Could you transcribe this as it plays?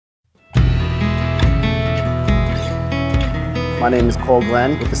My name is Cole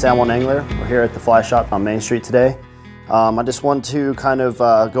Glenn with the San Juan Angler. We're here at the Fly Shop on Main Street today. I just want to kind of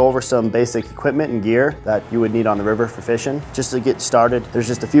go over some basic equipment and gear that you would need on the river for fishing. Just to get started, there's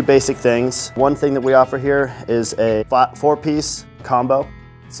just a few basic things. One thing that we offer here is a 4-piece combo.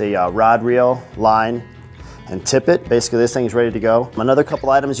 It's a rod, reel, line, and tippet. Basically, this thing is ready to go. Another couple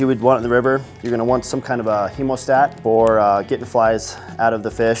items you would want in the river, you're gonna want some kind of a hemostat for getting flies out of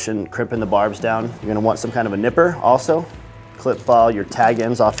the fish and crimping the barbs down. You're gonna want some kind of a nipper also. Clip your tag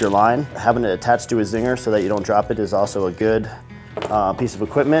ends off your line. Having it attached to a zinger so that you don't drop it is also a good piece of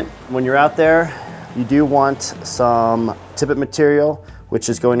equipment. When you're out there, you do want some tippet material, which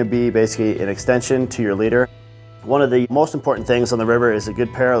is going to be basically an extension to your leader. One of the most important things on the river is a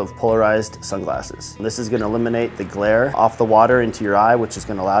good pair of polarized sunglasses. This is going to eliminate the glare off the water into your eye, which is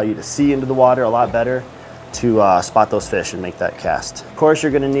going to allow you to see into the water a lot better to spot those fish and make that cast. Of course,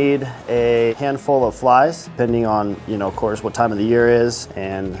 you're going to need a handful of flies, depending on, of course, what time of the year is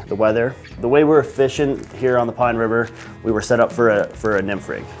and the weather. The way we're fishing here on the Pine River, we were set up for a nymph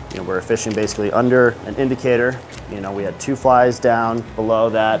rig. We're fishing basically under an indicator. We had 2 flies down below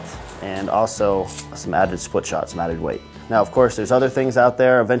that, and also some added split shot, some added weight. Now, of course, there's other things out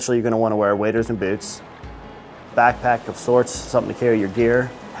there. Eventually, you're going to want to wear waders and boots, backpack of sorts, something to carry your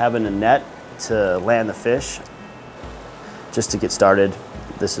gear, having a net to land the fish. Just to get started,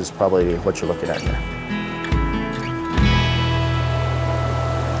 this is probably what you're looking at here.